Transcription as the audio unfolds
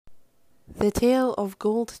The Tale of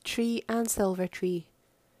Gold Tree and Silver Tree.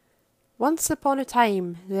 Once upon a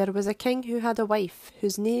time there was a king who had a wife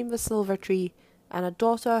whose name was Silver Tree, and a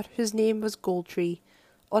daughter whose name was Gold Tree.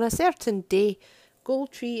 On a certain day,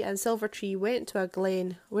 Gold Tree and Silver Tree went to a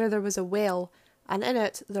glen where there was a well, and in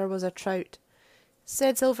it there was a trout.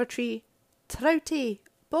 Said Silver Tree, "Troutie,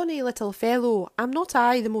 bonny little fellow, am not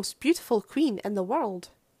I the most beautiful queen in the world?"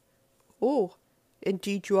 "Oh,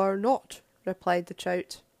 indeed you are not," replied the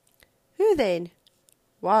trout. "Who then?"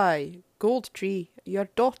 "Why, Gold Tree, your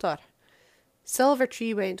daughter." Silver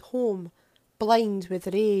Tree went home, blind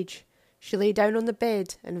with rage. She lay down on the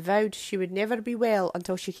bed and vowed she would never be well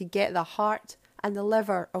until she could get the heart and the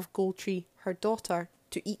liver of Gold Tree, her daughter,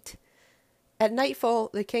 to eat. At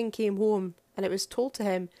nightfall the king came home, and it was told to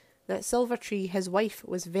him that Silver Tree, his wife,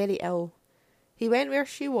 was very ill. He went where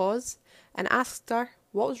she was and asked her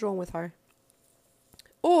what was wrong with her.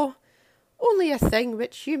 "Oh, only a thing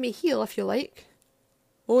which you may heal if you like."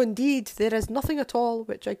 "Oh, indeed, there is nothing at all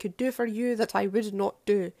which I could do for you that I would not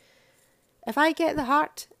do." "If I get the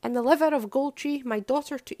heart and the liver of Gold Tree, my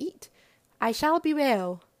daughter, to eat, I shall be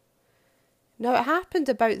well." Now it happened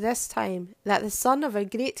about this time that the son of a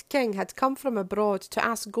great king had come from abroad to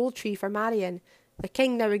ask Gold Tree for marrying. The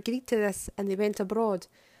king now agreed to this, and they went abroad.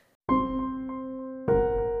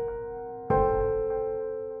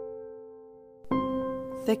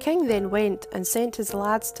 The king then went and sent his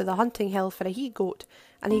lads to the hunting hill for a he-goat,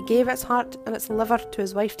 and he gave its heart and its liver to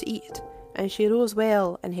his wife to eat, and she rose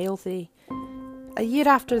well and healthy. A year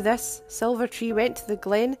after this, Silver Tree went to the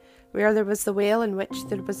glen where there was the well in which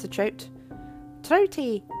there was the trout.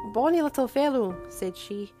 "Troutie, bonny little fellow," said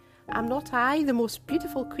she, "am not I the most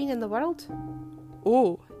beautiful queen in the world?"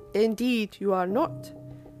 "Oh, indeed you are not."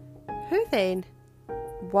 "Who then?"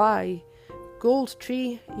 "Why, Gold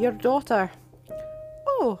Tree, your daughter."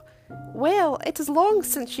 "Oh, well, it is long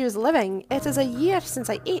since she was living. It is a year since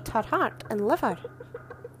I ate her heart and liver."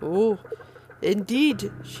 "Oh,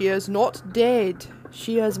 indeed, she is not dead.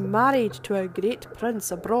 She is married to a great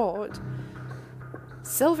prince abroad."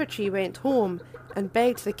 Silver Tree went home and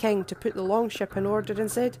begged the king to put the longship in order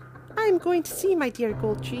and said, "I am going to see my dear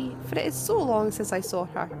Gold Tree, for it is so long since I saw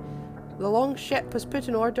her." The longship was put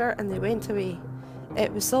in order and they went away.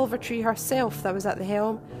 It was Silver Tree herself that was at the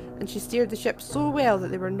helm, and she steered the ship so well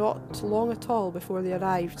that they were not long at all before they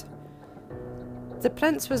arrived. The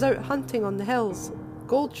prince was out hunting on the hills.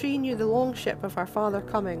 Gold Tree knew the longship of her father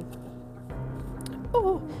coming.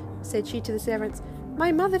 "Oh," said she to the servants,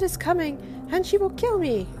 "my mother is coming, and she will kill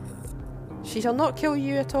me." "She shall not kill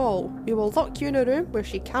you at all. We will lock you in a room where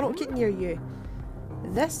she cannot get near you."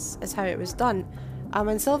 This is how it was done, and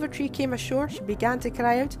when Silver Tree came ashore she began to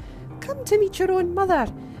cry out, "Come to meet your own mother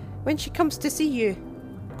when she comes to see you."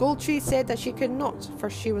 Gold Tree said that she could not, for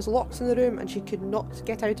she was locked in the room and she could not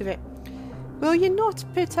get out of it. "Will you not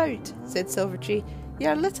put out," said Silver Tree,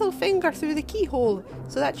 "your little finger through the keyhole,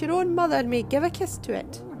 so that your own mother may give a kiss to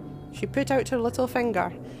it?" She put out her little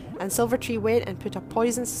finger, and Silver Tree went and put a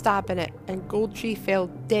poisoned stab in it, and Gold Tree fell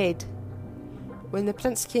dead. When the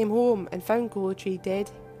prince came home and found Gold Tree dead,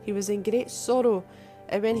 he was in great sorrow,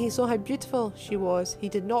 and when he saw how beautiful she was, he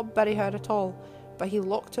did not bury her at all, but he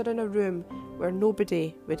locked her in a room where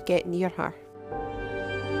nobody would get near her.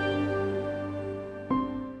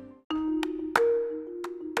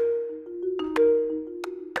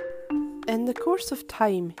 In the course of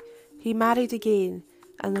time, he married again,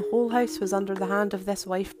 and the whole house was under the hand of this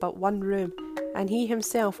wife but one room, and he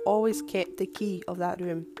himself always kept the key of that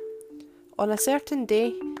room. On a certain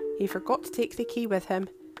day, he forgot to take the key with him,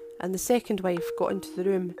 and the second wife got into the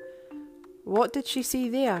room. What did she see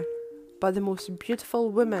there but the most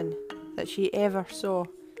beautiful woman that she ever saw?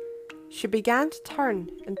 She began to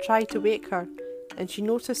turn and try to wake her, and she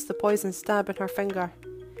noticed the poisoned stab in her finger.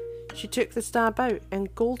 She took the stab out,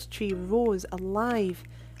 and Gold Tree rose alive,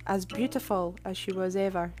 as beautiful as she was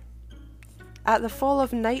ever. At the fall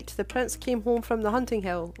of night the prince came home from the hunting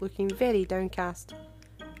hill, looking very downcast.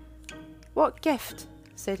 "What gift,"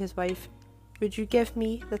 said his wife, "would you give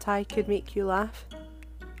me that I could make you laugh?"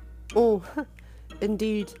 "Oh,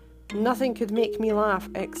 indeed, nothing could make me laugh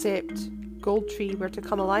except Gold Tree were to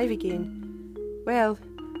come alive again." "Well,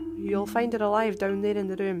 you'll find her alive down there in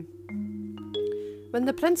the room." When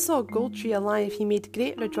the prince saw Gold Tree alive, he made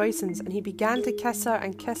great rejoicings, and he began to kiss her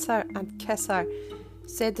and kiss her and kiss her.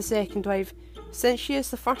 Said the second wife, "Since she is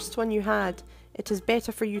the first one you had, it is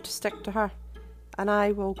better for you to stick to her, and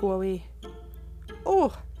I will go away."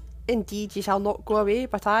 "Oh, indeed you shall not go away,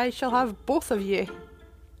 but I shall have both of you."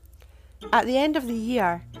 At the end of the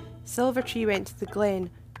year, Silver Tree went to the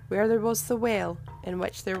glen where there was the well in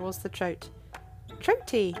which there was the trout.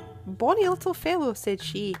 "Troutie, bonny little fellow," said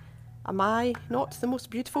she, Am I not the most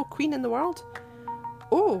beautiful queen in the world?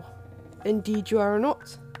 Oh, indeed you are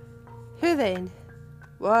not. Who then?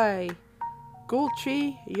 Why, Gold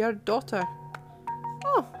Tree, your daughter.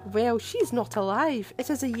 Oh, well, she's not alive. It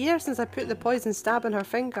is a year since I put the poison stab in her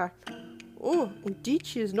finger. Oh, indeed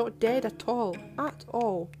she is not dead at all, at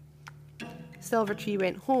all. Silver Tree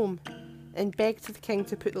went home and begged the king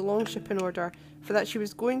to put the longship in order, for that she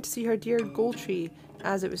was going to see her dear Gold Tree,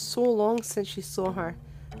 as it was so long since she saw her.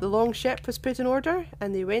 The longship was put in order,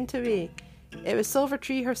 and they went away. It was Silver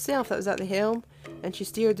Tree herself that was at the helm, and she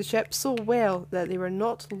steered the ship so well that they were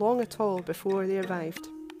not long at all before they arrived.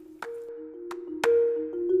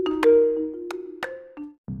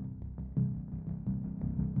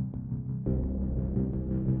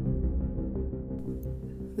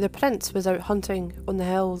 The prince was out hunting on the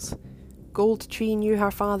hills. Gold Tree knew her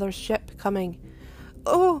father's ship coming.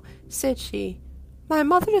 "Oh," said she, "my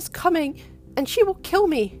mother is coming, and she will kill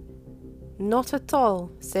me." "Not at all,"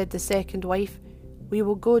 said the second wife. "We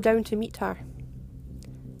will go down to meet her."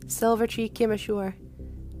 Silver Tree came ashore.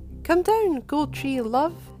 "Come down, Gold Tree,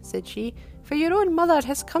 love," said she, "for your own mother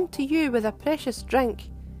has come to you with a precious drink."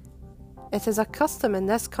 "It is a custom in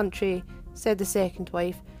this country," said the second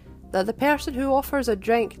wife, "that the person who offers a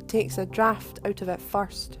drink takes a draught out of it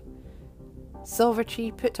first." Silver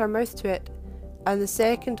Tree put her mouth to it, and the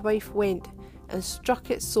second wife went and struck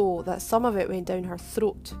it so that some of it went down her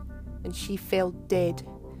throat, and she fell dead.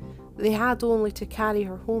 They had only to carry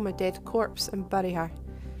her home a dead corpse and bury her.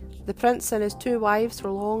 The prince and his two wives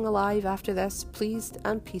were long alive after this, pleased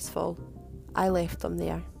and peaceful. I left them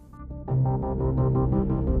there.